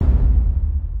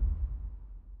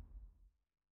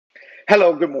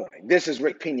Hello, good morning. This is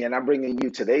Rick Pina, and I'm bringing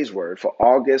you today's word for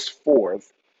August 4th,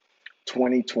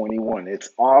 2021.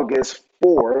 It's August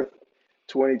 4th,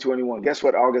 2021. Guess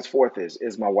what August 4th is?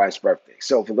 Is my wife's birthday.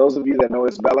 So for those of you that know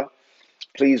Isabella,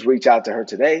 please reach out to her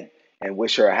today and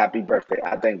wish her a happy birthday.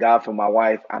 I thank God for my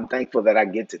wife. I'm thankful that I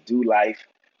get to do life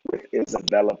with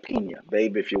Isabella Pina.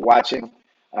 Babe, if you're watching,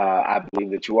 I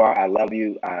believe that you are. I love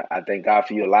you. I thank God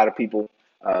for you. A lot of people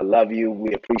love you.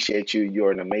 We appreciate you.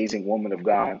 You're an amazing woman of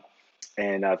God.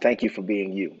 And thank you for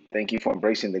being you. Thank you for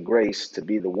embracing the grace to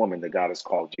be the woman that God has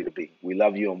called you to be. We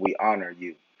love you and we honor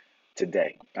you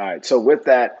today. All right. So with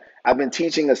that, I've been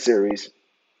teaching a series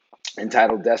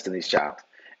entitled Destiny's Child,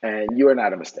 and you are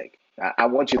not a mistake. I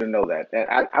want you to know that.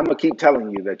 And I'm going to keep telling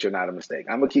you that you're not a mistake.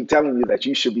 I'm going to keep telling you that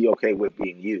you should be okay with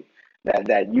being you,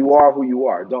 that you are who you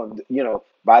are. Don't,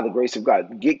 by the grace of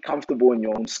God, get comfortable in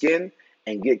your own skin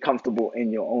and get comfortable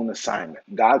in your own assignment.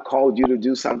 God called you to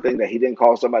do something that he didn't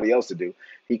call somebody else to do.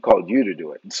 He called you to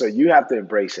do it. So you have to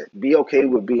embrace it. Be okay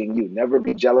with being you. Never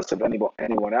be jealous of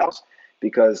anyone else,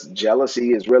 because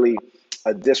jealousy is really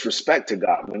a disrespect to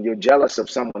God. When you're jealous of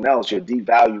someone else, you're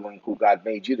devaluing who God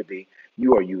made you to be.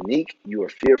 You are unique. You are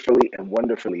fearfully and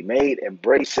wonderfully made.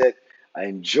 Embrace it.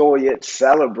 Enjoy it.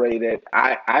 Celebrate it.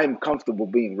 I'm comfortable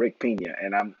being Rick Pina,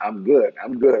 and I'm good.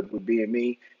 I'm good with being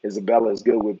me. Isabella is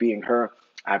good with being her.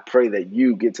 I pray that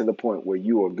you get to the point where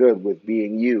you are good with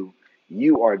being you.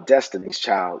 You are Destiny's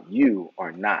Child. You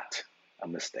are not a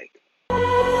mistake.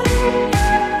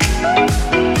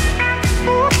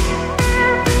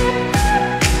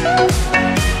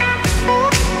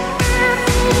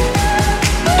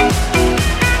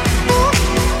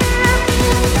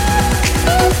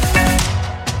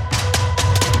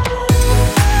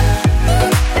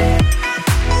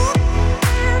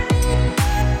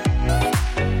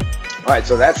 All right,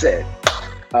 so that's it.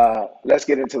 Let's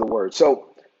get into the word. So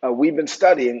we've been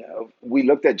studying. We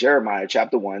looked at Jeremiah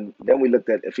chapter 1, then we looked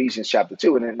at Ephesians chapter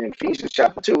 2. And in Ephesians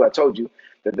chapter 2, I told you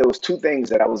that there was two things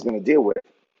that I was going to deal with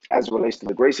as it relates to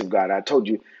the grace of God. I told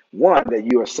you, one,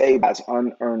 that you are saved by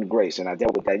unearned grace. And I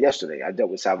dealt with that yesterday. I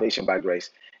dealt with salvation by grace.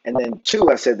 And then two,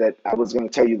 I said that I was going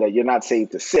to tell you that you're not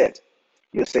saved to sit.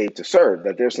 You're saved to serve,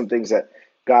 that there's some things that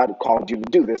God called you to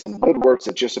do. There's some good works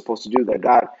that you're supposed to do that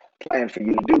God planned for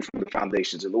you to do from the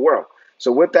foundations of the world.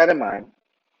 So with that in mind,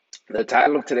 the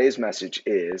title of today's message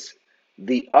is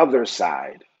The Other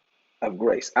Side of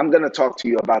Grace. I'm going to talk to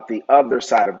you about the other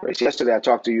side of grace. Yesterday, I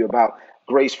talked to you about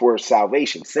grace for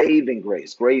salvation, saving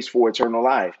grace, grace for eternal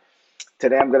life.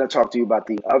 Today, I'm going to talk to you about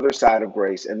the other side of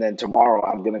grace. And then tomorrow,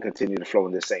 I'm going to continue to flow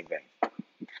in the same vein.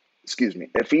 Excuse me.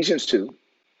 Ephesians 2,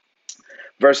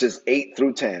 verses 8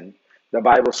 through 10, the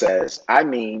Bible says, I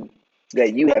mean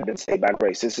that you have been saved by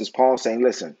grace. This is Paul saying,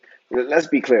 listen, let's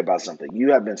be clear about something.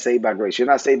 You have been saved by grace. You're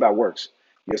not saved by works.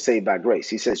 You're saved by grace.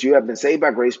 He says you have been saved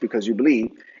by grace because you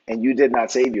believe, and you did not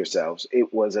save yourselves.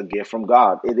 It was a gift from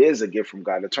God. It is a gift from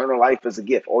God. Eternal life is a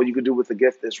gift. All you can do with the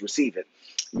gift is receive it.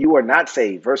 You are not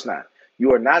saved. Verse 9.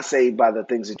 You are not saved by the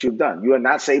things that you've done. You are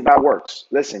not saved by works.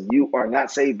 Listen, you are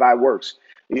not saved by works.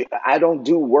 I don't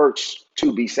do works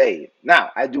to be saved.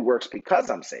 Now, I do works because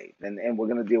I'm saved, and we're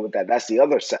going to deal with that. That's the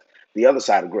other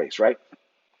side of grace, right?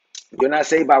 You're not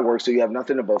saved by works, so you have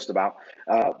nothing to boast about.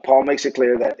 Paul makes it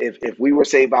clear that if we were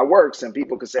saved by works, then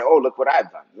people could say, oh, look what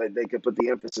I've done. Like, they could put the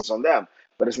emphasis on them.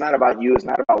 But it's not about you. It's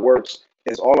not about works.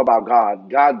 It's all about God.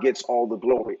 God gets all the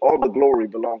glory. All the glory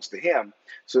belongs to him.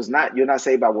 So you're not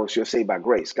saved by works. You're saved by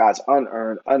grace. God's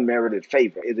unearned, unmerited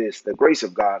favor. It is the grace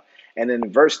of God. And then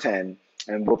in verse 10,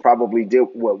 and we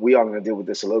are going to deal with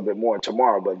this a little bit more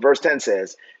tomorrow. But verse 10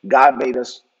 says, God made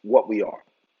us what we are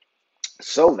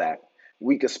so that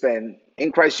we could spend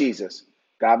in Christ Jesus.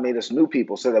 God made us new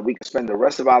people so that we could spend the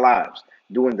rest of our lives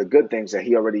doing the good things that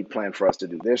he already planned for us to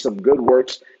do. There's some good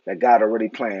works that God already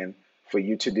planned for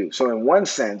you to do. So in one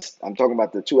sense, I'm talking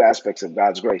about the two aspects of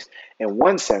God's grace. In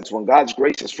one sense, when God's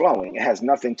grace is flowing, it has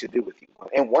nothing to do with you.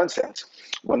 In one sense,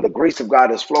 when the grace of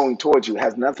God is flowing towards you, it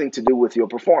has nothing to do with your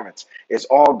performance. It's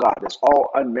all God. It's all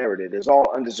unmerited. It's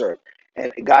all undeserved.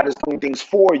 And God is doing things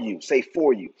for you. Say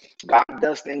for you. God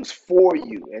does things for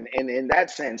you. And in that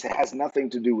sense, it has nothing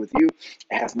to do with you.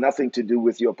 It has nothing to do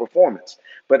with your performance.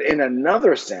 But in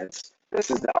another sense,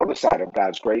 this is the other side of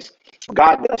God's grace.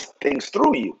 God does things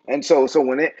through you. And so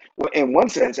in one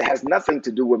sense, it has nothing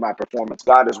to do with my performance.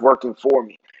 God is working for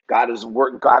me. God is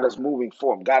moving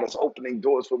for me. God is opening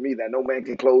doors for me that no man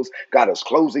can close. God is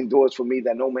closing doors for me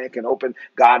that no man can open.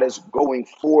 God is going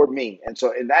for me. And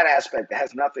so in that aspect, it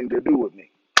has nothing to do with me.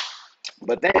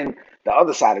 But then the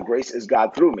other side of grace is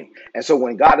God through me. And so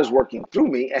when God is working through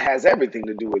me, it has everything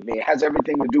to do with me. It has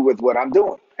everything to do with what I'm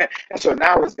doing. And so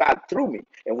now it's God through me.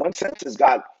 In one sense, it's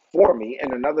God for me.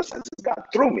 In another sense, it's God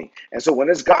through me. And so when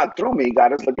it's God through me,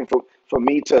 God is looking for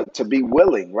me to be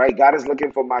willing, right? God is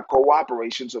looking for my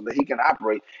cooperation so that he can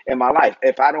operate in my life.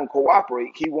 If I don't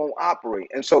cooperate, he won't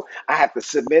operate. And so I have to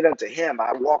submit unto him.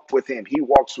 I walk with him. He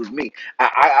walks with me.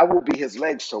 I will be his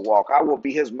legs to walk. I will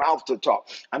be his mouth to talk.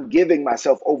 I'm giving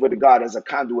myself over to God as a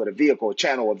conduit, a vehicle, a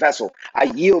channel, a vessel. I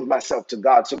yield myself to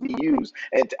God to be used.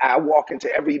 And I walk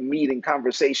into every meeting,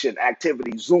 conversation,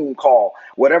 activity, Zoom call,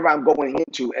 whatever I'm going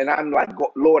into. And I'm like,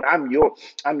 Lord, I'm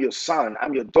your son.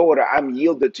 I'm your daughter. I'm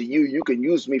yielded to you. You can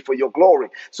use me for your glory.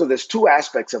 So there's two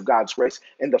aspects of God's grace.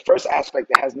 And the first aspect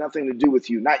that has nothing to do with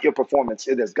you, not your performance.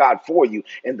 It is God for you.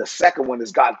 And the second one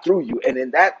is God through you. And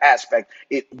in that aspect,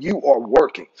 you are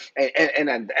working. And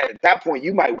at that point,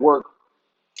 you might work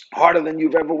harder than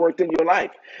you've ever worked in your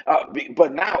life.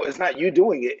 But now it's not you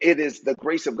doing it. It is the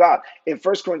grace of God. In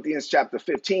 1 Corinthians chapter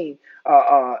 15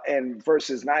 and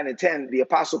verses 9 and 10, the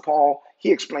Apostle Paul,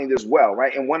 he explained this well,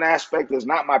 right? In one aspect, is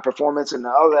not my performance. In the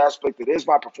other aspect, it is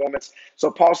my performance.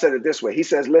 So Paul said it this way. He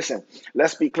says, listen,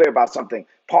 let's be clear about something.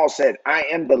 Paul said, I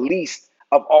am the least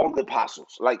of all the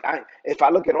apostles. If I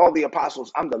look at all the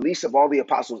apostles, I'm the least of all the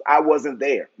apostles. I wasn't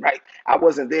there, right? I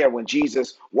wasn't there when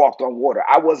Jesus walked on water.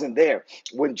 I wasn't there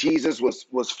when Jesus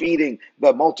was feeding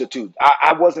the multitude.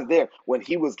 I wasn't there when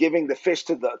he was giving the fish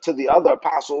to the other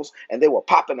apostles, and they were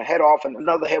popping the head off, and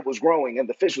another head was growing, and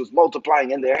the fish was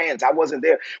multiplying in their hands. I wasn't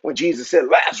there when Jesus said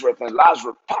Lazarus, and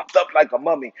Lazarus popped up like a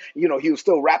mummy. He was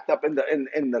still wrapped up in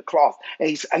the cloth. And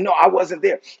he said, no, I wasn't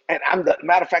there. And I'm the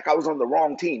matter of fact, I was on the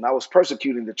wrong team. I was persecuting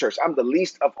the church. I'm the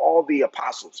least of all the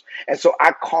apostles. And so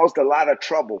I caused a lot of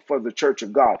trouble for the church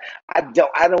of God. I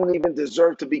don't even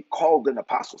deserve to be called an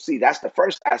apostle. See, that's the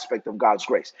first aspect of God's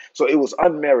grace. So it was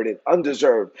unmerited,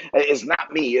 undeserved. It's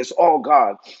not me. It's all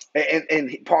God.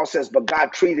 And Paul says, but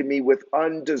God treated me with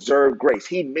undeserved grace.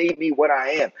 He made me what I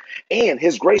am. And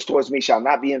his grace towards me shall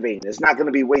not be in vain. It's not going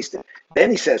to be wasted.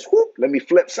 Then he says, let me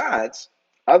flip sides.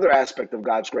 Other aspect of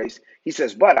God's grace. He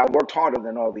says, but I worked harder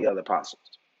than all the other apostles.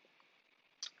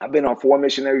 I've been on 4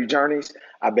 missionary journeys.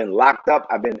 I've been locked up.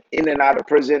 I've been in and out of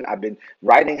prison. I've been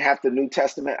writing half the New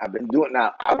Testament. I've been doing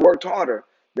now. I worked harder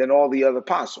than all the other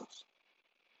apostles.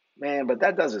 Man, but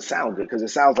that doesn't sound good because it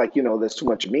sounds like, there's too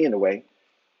much of me in the way.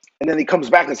 And then he comes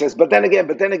back and says, but then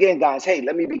again, guys, hey,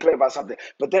 let me be clear about something.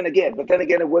 But then again,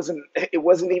 it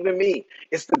wasn't even me.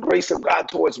 It's the grace of God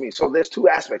towards me. So there's two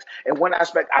aspects. In one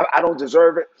aspect, I don't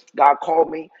deserve it. God called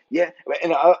me. Yeah.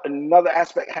 In another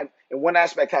aspect, in one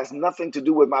aspect has nothing to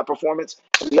do with my performance.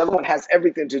 The other one has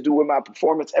everything to do with my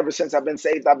performance. Ever since I've been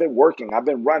saved, I've been working. I've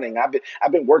been running.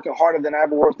 I've been working harder than I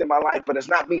ever worked in my life. But it's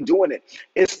not me doing it.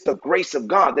 It's the grace of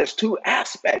God. There's two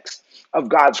aspects of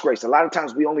God's grace. A lot of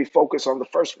times we only focus on the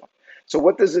first one. So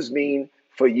what does this mean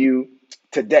for you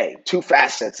today? Two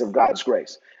facets of God's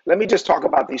grace. Let me just talk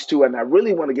about these two, and I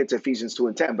really want to get to Ephesians 2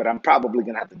 and 10, but I'm probably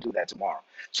going to have to do that tomorrow.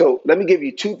 So let me give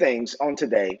you two things on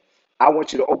today. I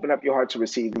want you to open up your heart to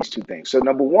receive these two things. So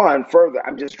number one, further,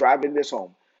 I'm just driving this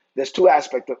home. There's two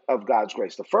aspects of God's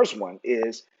grace. The first one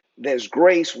is there's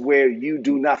grace where you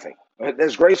do nothing.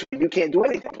 There's grace where you can't do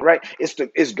anything, right? It's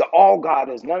all God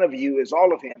is none of you, is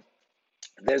all of him.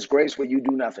 There's grace where you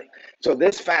do nothing. So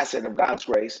this facet of God's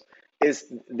grace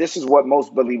this is what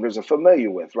most believers are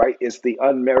familiar with, right? It's the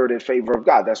unmerited favor of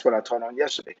God. That's what I taught on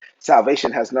yesterday.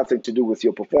 Salvation has nothing to do with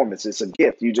your performance. It's a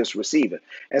gift. You just receive it.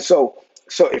 And so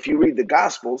if you read the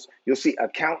Gospels, you'll see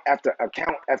account after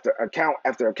account after account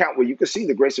after account where you can see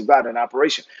the grace of God in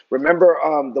operation. Remember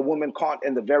the woman caught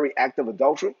in the very act of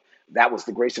adultery? That was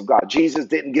the grace of God. Jesus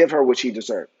didn't give her what she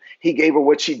deserved. He gave her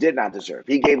what she did not deserve.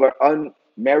 He gave her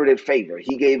unmerited favor.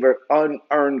 He gave her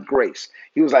unearned grace.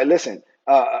 He was like, listen,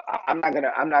 I'm not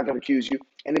gonna accuse you.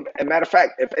 And matter of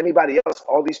fact, if anybody else,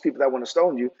 all these people that want to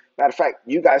stone you, matter of fact,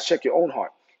 you guys check your own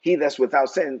heart. He that's without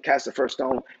sin cast the first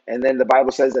stone. And then the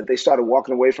Bible says that they started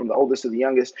walking away from the oldest to the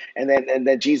youngest. And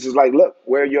then Jesus was like, look,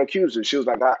 where are your accusers? She was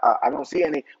like, I don't see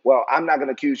any. Well, I'm not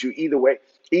gonna accuse you either way.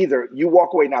 Either you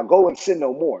walk away now, go and sin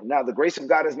no more. Now, the grace of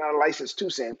God is not a license to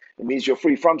sin. It means you're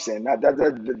free from sin. Now,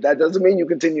 that doesn't mean you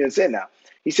continue in sin now.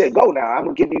 He said, go now. I'm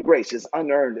going to give you grace. It's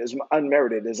unearned, it's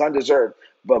unmerited, it's undeserved,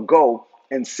 but go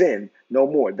and sin no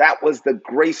more. That was the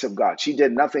grace of God. She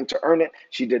did nothing to earn it.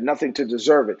 She did nothing to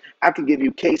deserve it. I can give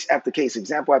you case after case,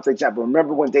 example after example.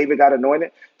 Remember when David got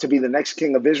anointed to be the next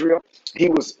king of Israel? He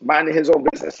was minding his own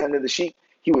business, tending the sheep.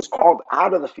 He was called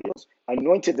out of the fields,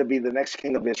 anointed to be the next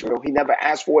king of Israel. He never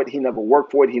asked for it. He never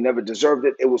worked for it. He never deserved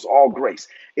it. It was all grace.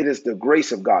 It is the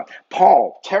grace of God.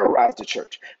 Paul terrorized the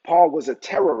church. Paul was a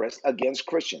terrorist against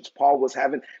Christians. Paul was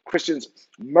having Christians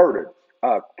murdered.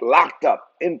 locked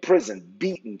up, in prison,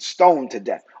 beaten, stoned to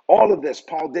death. All of this,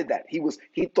 Paul did that.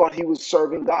 He thought he was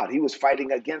serving God. He was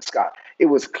fighting against God. It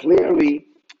was clearly,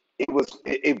 it was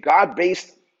if God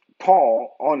based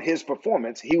Paul on his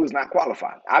performance, he was not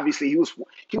qualified. Obviously, he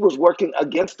was working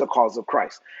against the cause of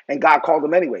Christ, and God called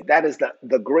him anyway. That is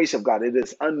the grace of God. It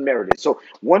is unmerited. So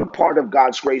one part of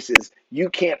God's grace is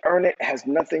you can't earn it. It has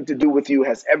nothing to do with you. It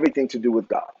has everything to do with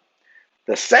God.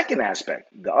 The second aspect,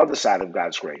 the other side of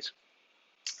God's grace,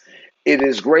 it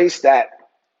is grace that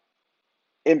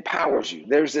empowers you.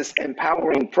 There's this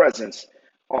empowering presence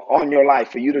on your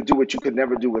life for you to do what you could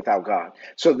never do without God.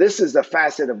 So this is the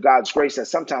facet of God's grace that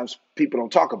sometimes people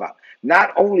don't talk about.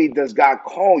 Not only does God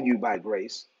call you by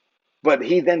grace, but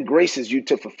he then graces you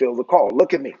to fulfill the call.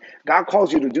 Look at me. God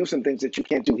calls you to do some things that you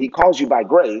can't do. He calls you by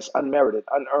grace, unmerited,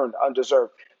 unearned,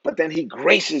 undeserved. But then he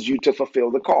graces you to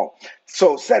fulfill the call.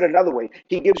 So said another way,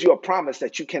 he gives you a promise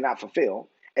that you cannot fulfill,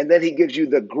 and then he gives you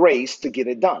the grace to get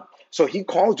it done. So he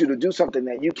calls you to do something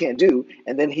that you can't do,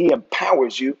 and then he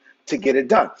empowers you to get it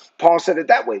done. Paul said it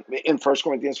that way in 1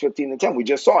 Corinthians 15 and 10. We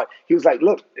just saw it. He was like,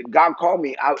 look, God called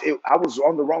me. I was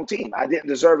on the wrong team. I didn't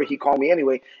deserve it. He called me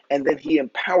anyway. And then he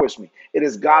empowers me. It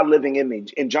is God living in me.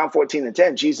 In John 14 and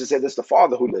 10, Jesus said, it's the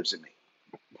Father who lives in me.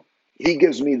 He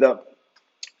gives me the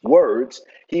words.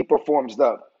 He performs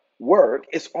the work.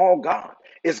 It's all God.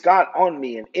 It's God on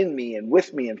me and in me and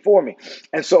with me and for me.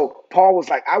 And so Paul was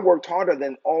like, I worked harder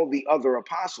than all the other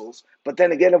apostles, but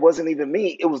then again, it wasn't even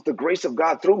me. It was the grace of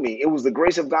God through me. It was the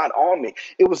grace of God on me.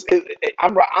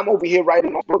 I'm over here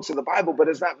writing books of the Bible, but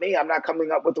it's not me. I'm not coming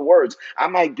up with the words. I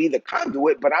might be the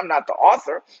conduit, but I'm not the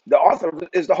author. The author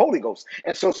is the Holy Ghost.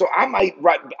 And so I might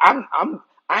write.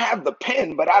 I have the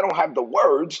pen, but I don't have the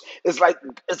words. It's like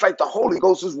the Holy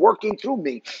Ghost is working through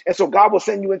me. And so God will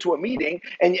send you into a meeting,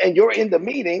 and you're in the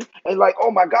meeting, and like,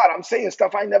 oh my God, I'm saying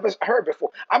stuff I never heard before.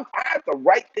 I have to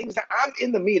write things that I'm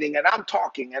in the meeting and I'm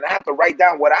talking, and I have to write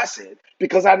down what I said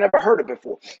because I never heard it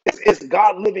before. It's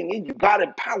God living in you. God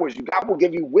empowers you. God will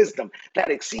give you wisdom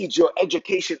that exceeds your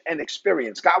education and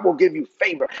experience. God will give you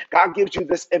favor. God gives you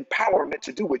this empowerment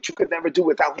to do what you could never do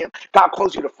without him. God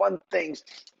calls you to fund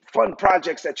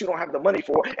projects that you don't have the money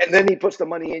for, and then he puts the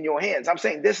money in your hands. I'm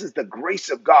saying this is the grace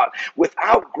of God.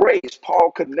 Without grace,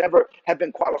 Paul could never have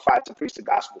been qualified to preach the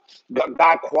gospel.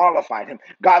 God qualified him.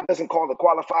 God doesn't call the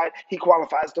qualified, he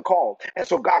qualifies the called. And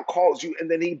so God calls you, and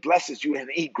then he blesses you, and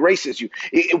he graces you.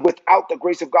 Without the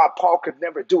grace of God, Paul could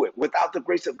never do it. Without the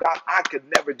grace of God, I could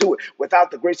never do it.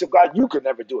 Without the grace of God, you could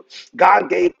never do it. God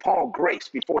gave Paul grace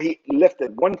before he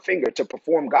lifted one finger to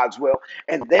perform God's will,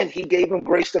 and then he gave him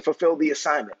grace to fulfill the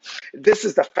assignment. This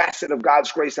is the facet of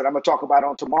God's grace that I'm going to talk about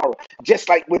on tomorrow. Just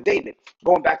like with David,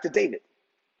 going back to David.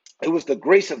 It was the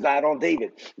grace of God on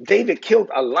David. David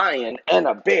killed a lion and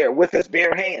a bear with his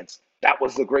bare hands. That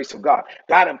was the grace of God.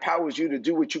 God empowers you to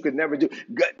do what you could never do.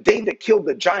 David killed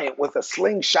the giant with a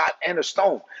slingshot and a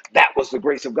stone. That was the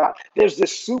grace of God. There's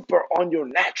this super on your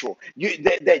natural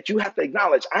that you have to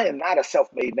acknowledge. I am not a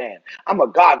self-made man. I'm a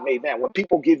God-made man. When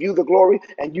people give you the glory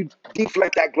and you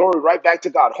deflect that glory right back to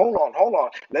God. Hold on.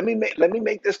 Let me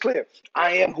make this clear.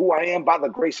 I am who I am by the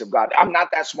grace of God. I'm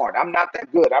not that smart. I'm not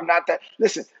that good. I'm not that.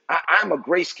 Listen, I'm a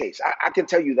grace case. I can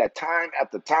tell you that time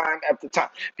after time after time.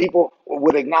 People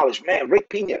would acknowledge, man, Rick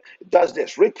Pina does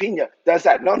this. Rick Pina does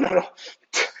that. No.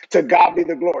 To God be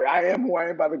the glory. I am who I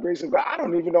am by the grace of God. I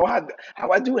don't even know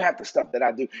how I do half the stuff that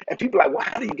I do. And people are like, well,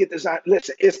 how do you get this?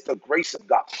 Listen, it's the grace of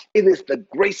God. It is the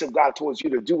grace of God towards you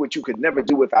to do what you could never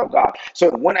do without God. So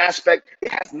in one aspect,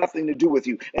 it has nothing to do with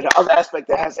you. In the other aspect,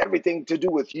 it has everything to do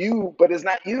with you, but it's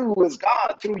not you, it's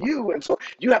God through you. And so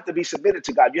you have to be submitted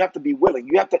to God. You have to be willing.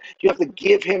 You have to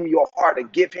give him your heart and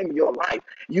give him your life.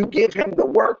 You give him the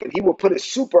work, and he will put his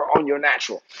super on your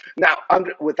natural. Now,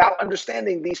 without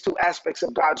understanding these two aspects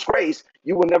of God's grace,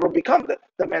 you will never become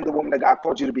the man, the woman that God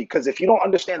called you to be. Because if you don't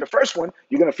understand the first one,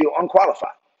 you're going to feel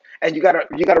unqualified. And you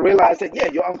gotta realize that, yeah,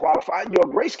 you're unqualified. You're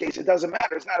a grace case. It doesn't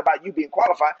matter. It's not about you being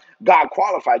qualified. God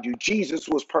qualified you. Jesus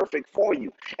was perfect for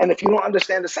you. And if you don't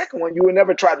understand the second one, you will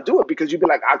never try to do it because you'll be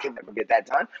like, I can never get that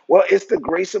done. Well, it's the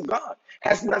grace of God. It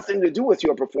has nothing to do with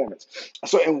your performance.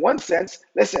 So in one sense,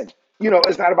 listen,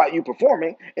 it's not about you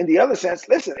performing. In the other sense,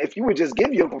 listen, if you would just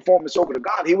give your performance over to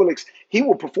God, he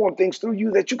will perform things through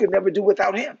you that you could never do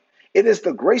without him. It is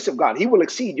the grace of God. He will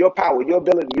exceed your power, your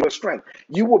ability, your strength.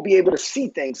 You will be able to see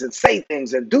things and say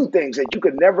things and do things that you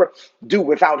could never do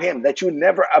without him, that you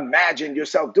never imagined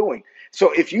yourself doing.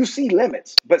 So if you see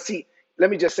limits, but see, let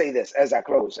me just say this as I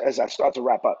close, as I start to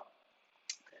wrap up.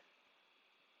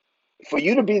 For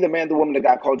you to be the man, the woman that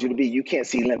God called you to be, you can't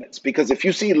see limits. Because if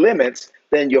you see limits,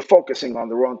 then you're focusing on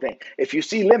the wrong thing. If you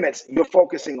see limits, you're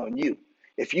focusing on you.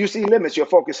 If you see limits, you're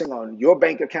focusing on your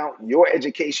bank account, your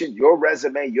education, your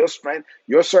resume, your strength,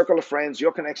 your circle of friends,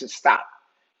 your connections. Stop.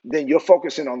 Then you're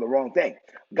focusing on the wrong thing.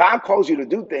 God calls you to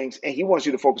do things and he wants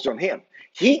you to focus on him.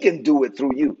 He can do it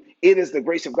through you. It is the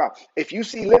grace of God. If you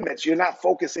see limits, you're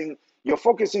focusing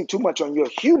too much on your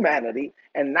humanity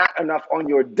and not enough on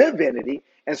your divinity.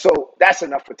 And so that's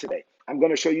enough for today. I'm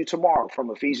going to show you tomorrow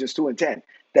from Ephesians 2 and 10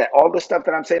 that all the stuff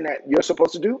that I'm saying that you're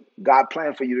supposed to do, God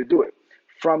planned for you to do it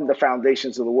from the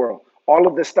foundations of the world. All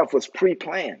of this stuff was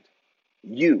pre-planned.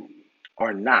 You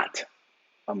are not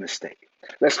a mistake.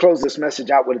 Let's close this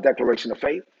message out with a declaration of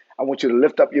faith. I want you to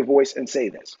lift up your voice and say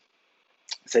this.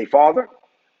 Say, Father,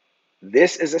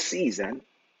 this is a season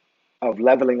of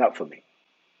leveling up for me.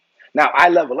 Now, I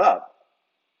level up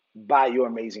by your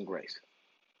amazing grace.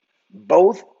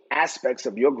 Both aspects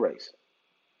of your grace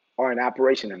are in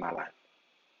operation in my life.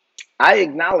 I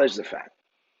acknowledge the fact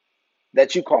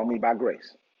that you call me by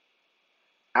grace.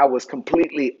 I was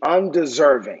completely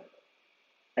undeserving,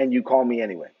 and you call me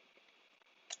anyway.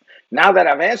 Now that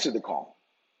I've answered the call,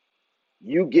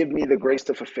 you give me the grace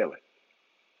to fulfill it.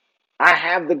 I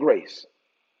have the grace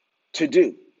to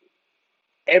do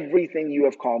everything you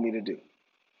have called me to do,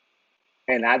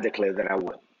 and I declare that I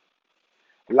will.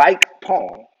 Like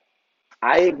Paul,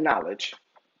 I acknowledge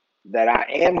that I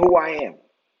am who I am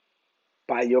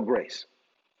by your grace,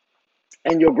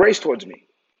 and your grace towards me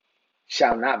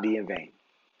shall not be in vain.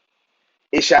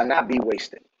 It shall not be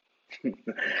wasted.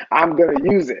 I'm going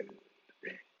to use it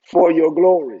for your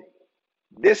glory.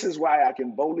 This is why I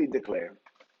can boldly declare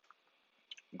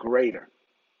greater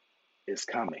is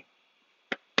coming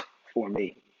for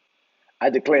me. I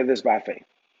declare this by faith.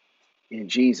 In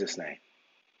Jesus' name,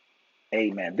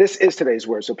 amen. This is today's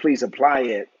word, so please apply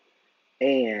it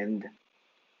and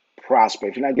prosper.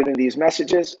 If you're not getting these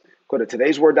messages, go to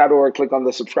today'sword.org, click on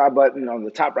the subscribe button on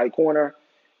the top right corner,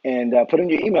 and put in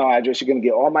your email address. You're going to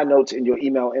get all my notes in your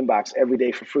email inbox every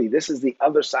day for free. This is the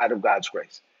other side of God's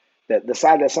grace, the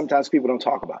side that sometimes people don't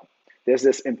talk about. There's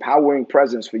this empowering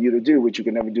presence for you to do what you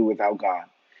can never do without God.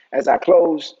 As I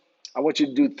close, I want you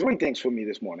to do three things for me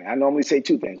this morning. I normally say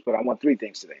two things, but I want three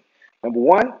things today. Number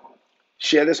one,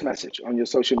 share this message on your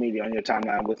social media, on your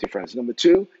timeline with your friends. Number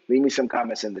two, leave me some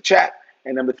comments in the chat.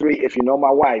 And number three, if you know my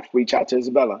wife, reach out to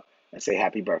Isabella and say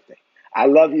happy birthday. I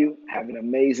love you. Have an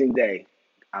amazing day.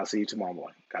 I'll see you tomorrow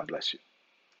morning. God bless you.